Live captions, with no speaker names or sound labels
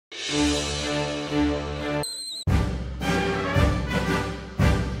Gone.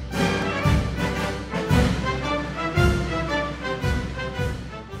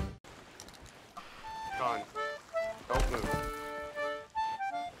 Don't move.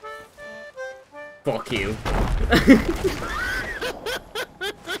 Fuck you.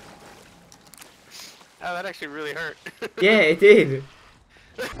 Oh, that actually really hurt. Yeah, it did.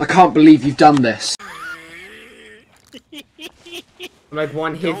 I can't believe you've done this. I'm like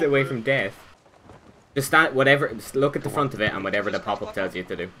one hit away from death. Just stand, whatever, just look at the front of it and whatever the pop-up tells you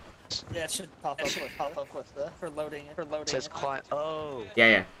to do. Yeah, it should pop up with the for loading it. It says client. Oh. Yeah,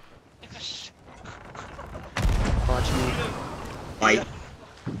 yeah. Watch me. White.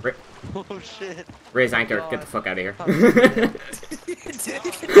 Oh shit. Raise anchor, get the fuck out of here.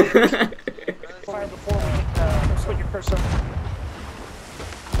 Fire before we switch your cursor.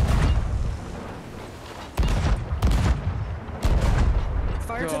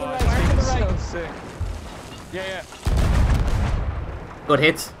 Fire to the right, fire to the right. So sick. Yeah, yeah. Good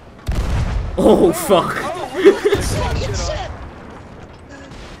hits. Oh, fuck. Holy shit!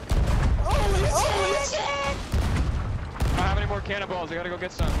 Holy shit! I don't have any more cannonballs. I gotta go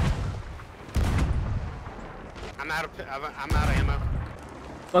get some. I'm out of ammo.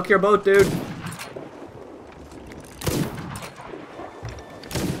 Fuck your boat, dude.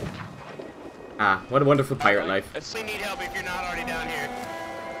 Ah, what a wonderful pirate life. We need help if you're not already down here.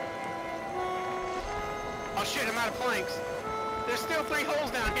 Oh shit, I'm out of planks. There's still 3 holes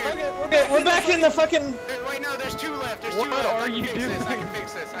down here. Okay, we're back in the fucking... Wait, no, there's 2 left. There's 2 What left. are you doing? I can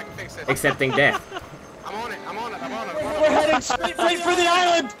fix this. I can fix this. Accepting death. I'm on it. I'm on it. I'm on it. We're heading straight for the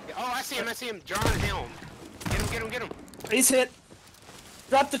island! Oh, I see him. I see him. John Helm. Get him. Get him. Get him. He's hit.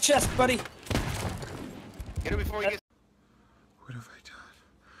 Drop the chest, buddy. Get him before he gets... What have I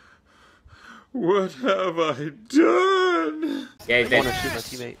done? What have I done? Yeah, he's I wanna dead. shoot my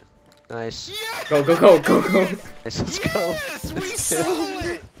teammate. Nice. Yes! Go, go, go, go, go. Nice, let's go. Yes! We stole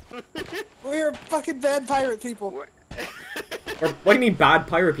it! We're fucking bad pirate people. What do you mean bad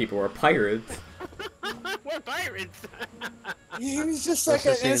pirate people? We're pirates. We're pirates! He was just like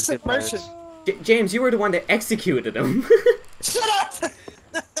That's an the same as innocent good pirates. merchant. James, you were the one that executed him. Shut up!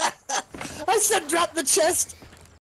 I said drop the chest!